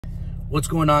What's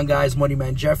going on, guys? Money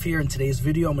Man Jeff here. In today's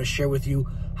video, I'm going to share with you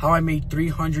how I made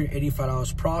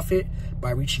 $385 profit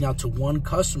by reaching out to one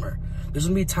customer. There's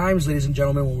going to be times, ladies and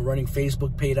gentlemen, when we're running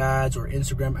Facebook paid ads or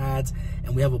Instagram ads,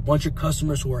 and we have a bunch of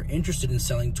customers who are interested in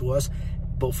selling to us,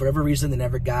 but for whatever reason, they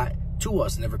never got to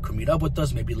us, never could meet up with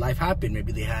us. Maybe life happened.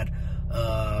 Maybe they had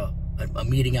a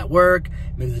meeting at work.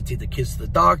 Maybe they take the kids to the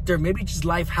doctor. Maybe just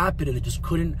life happened and they just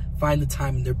couldn't find the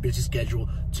time in their busy schedule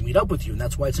to meet up with you. And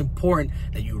that's why it's important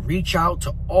that you reach out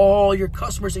to all your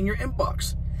customers in your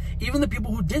inbox. Even the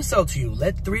people who did sell to you,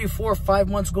 let 3, 4, 5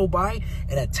 months go by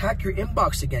and attack your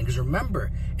inbox again. Because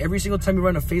remember, every single time you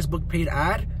run a Facebook paid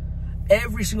ad,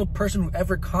 every single person who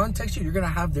ever contacts you, you're going to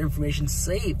have their information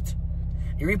saved.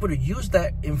 You're able to use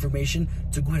that information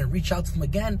to go ahead and reach out to them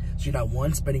again. So you're not,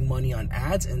 one, spending money on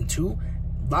ads, and two,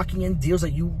 locking in deals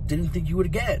that you didn't think you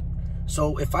would get.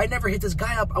 So if I never hit this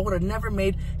guy up, I would have never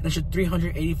made an extra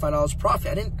 $385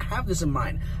 profit. I didn't have this in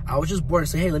mind. I was just bored and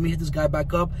say, hey, let me hit this guy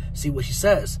back up, see what he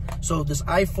says. So this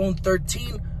iPhone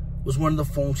 13 was one of the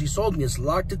phones he sold me. It's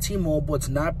locked to T-Mobile. It's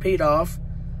not paid off.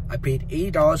 I paid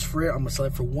 $80 for it. I'm gonna sell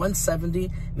it for $170,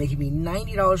 making me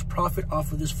 $90 profit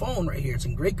off of this phone right here. It's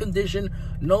in great condition,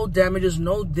 no damages,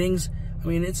 no dings. I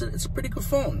mean, it's a pretty good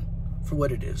phone for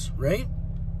what it is, right?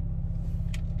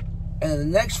 And the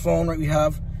next phone right we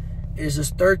have is this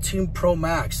 13 Pro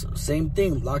Max. Same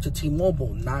thing, locked to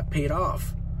T-Mobile, not paid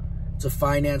off. It's a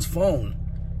finance phone.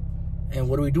 And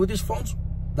what do we do with these phones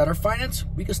that are financed?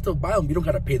 We can still buy them. We don't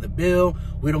got to pay the bill.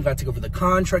 We don't got to take over the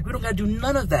contract. We don't got to do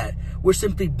none of that. We're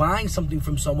simply buying something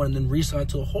from someone and then reselling it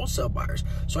to the wholesale buyers.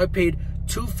 So I paid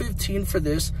 $215 for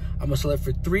this. I'm going to sell it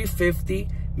for $350,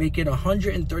 making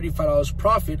 $135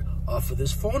 profit off of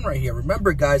this phone right here.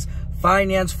 Remember, guys,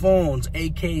 finance phones,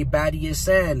 aka bad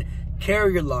ESN,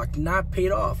 carrier lock, not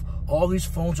paid off. All these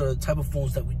phones are the type of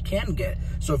phones that we can get.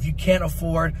 So if you can't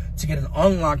afford to get an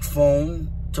unlocked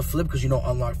phone to flip, because you know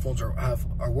unlocked phones are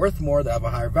worth more, they have a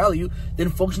higher value, then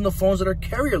focus on the phones that are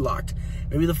carrier locked.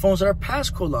 Maybe the phones that are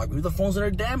passcode locked, maybe the phones that are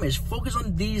damaged. Focus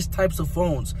on these types of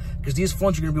phones, because these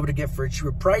phones you're going to be able to get for a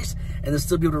cheaper price and then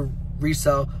still be able to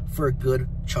resell for a good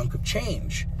chunk of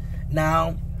change.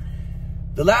 Now,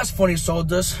 the last phone he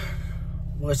sold us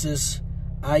was this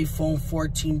iPhone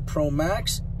 14 Pro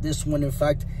Max. This one, in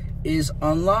fact, is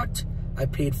unlocked. I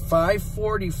paid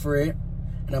 $540 for it,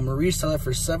 and I'm gonna resell it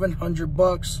for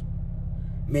 $700,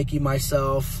 making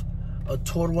myself a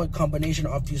total combination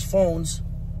of these phones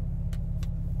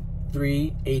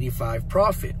 $385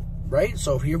 profit, right?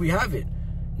 So here we have it,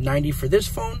 90 for this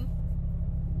phone,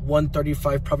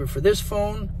 135 profit for this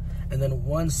phone, and then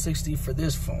 160 for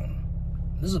this phone.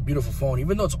 This is a beautiful phone.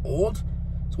 Even though it's old,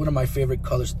 it's one of my favorite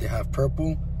colors that they have,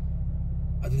 purple.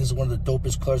 I think this is one of the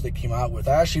dopest colors they came out with.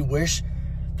 I actually wish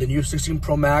the new 16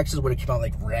 Pro Maxes would have come out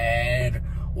like red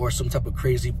or some type of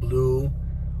crazy blue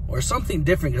or something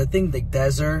different. Because I think the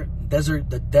desert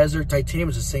titanium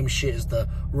is the same shit as the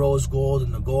rose gold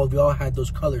and the gold. We all had those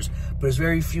colors, but it's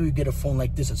very few you get a phone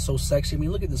like this. It's so sexy. I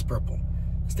mean, look at this purple.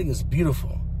 This thing is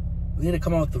beautiful. We need to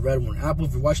come out with the red one. Apple,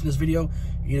 if you're watching this video,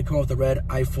 you need to come out with the red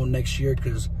iPhone next year,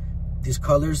 because these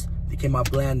colors, they came out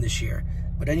bland this year.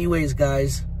 But anyways,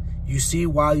 guys, you see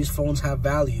why these phones have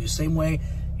value. Same way,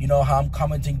 you know how I'm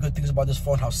commenting good things about this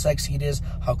phone, how sexy it is,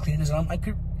 how clean it is. And I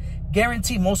could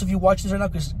guarantee most of you watching this right now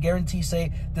could guarantee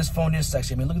say this phone is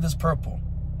sexy. I mean, look at this purple.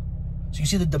 So you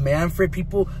see the demand for it.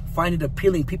 People find it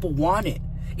appealing. People want it.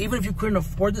 Even if you couldn't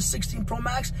afford the 16 Pro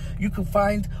Max, you could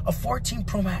find a 14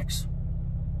 Pro Max.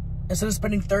 Instead of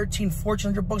spending $1,300,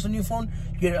 $1,400 on a new phone,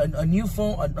 you get a new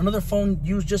phone, another phone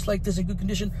used just like this in good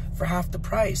condition for half the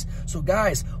price. So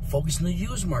guys, focus on the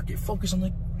used market. Focus on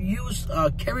the used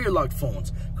carrier locked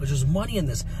phones, because there's money in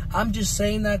this. I'm just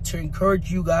saying that to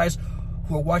encourage you guys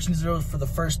who are watching this video for the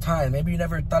first time. Maybe you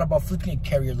never thought about flipping a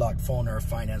carrier locked phone or a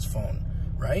finance phone,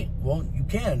 right? Well, you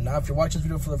can. Now, if you're watching this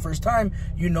video for the first time,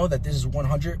 you know that this is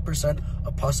 100%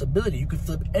 a possibility. You could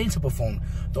flip any type of phone.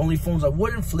 The only phones I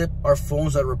wouldn't flip are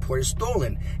phones that are reported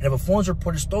stolen. And if a phone's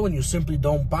reported stolen, you simply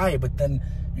don't buy it. But then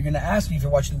you're going to ask me, if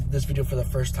you're watching this video for the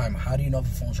first time, how do you know if a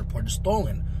phone's reported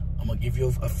stolen? I'm going to give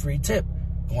you a free tip.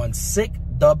 Go on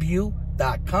sickw.com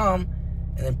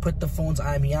and then put the phone's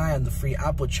IMEI on the free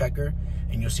Apple checker,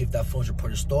 and you'll see if that phone's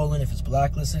reported stolen, if it's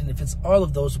blacklisted, and if it's all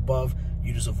of those above,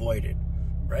 you just avoid it.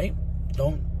 Right?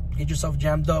 Don't get yourself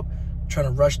jammed up trying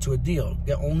to rush to a deal.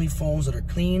 Get only phones that are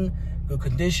clean, good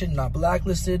condition, not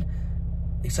blacklisted,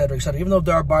 etc., etc. Even though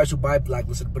there are buyers who buy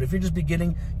blacklisted, but if you're just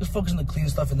beginning, just focus on the clean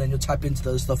stuff, and then you'll tap into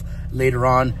the other stuff later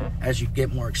on as you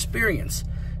get more experience.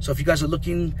 So if you guys are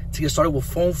looking to get started with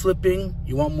phone flipping,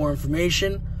 you want more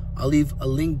information, I'll leave a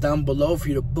link down below for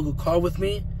you to book a call with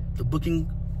me. The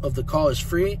booking of the call is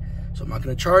free, so I'm not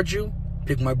going to charge you.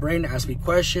 Pick my brain, ask me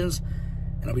questions,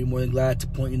 and I'll be more than glad to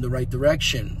point you in the right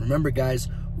direction. Remember, guys,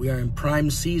 we are in prime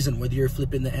season. Whether you're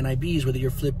flipping the NIBs, whether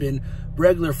you're flipping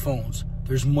regular phones,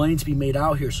 there's money to be made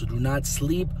out here. So do not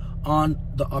sleep on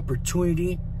the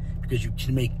opportunity, because you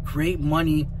can make great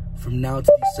money from now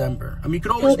to December. I mean, you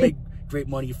can always make great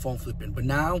money phone flipping, but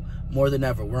now more than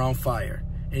ever, we're on fire.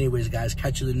 Anyways, guys,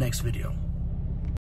 catch you in the next video.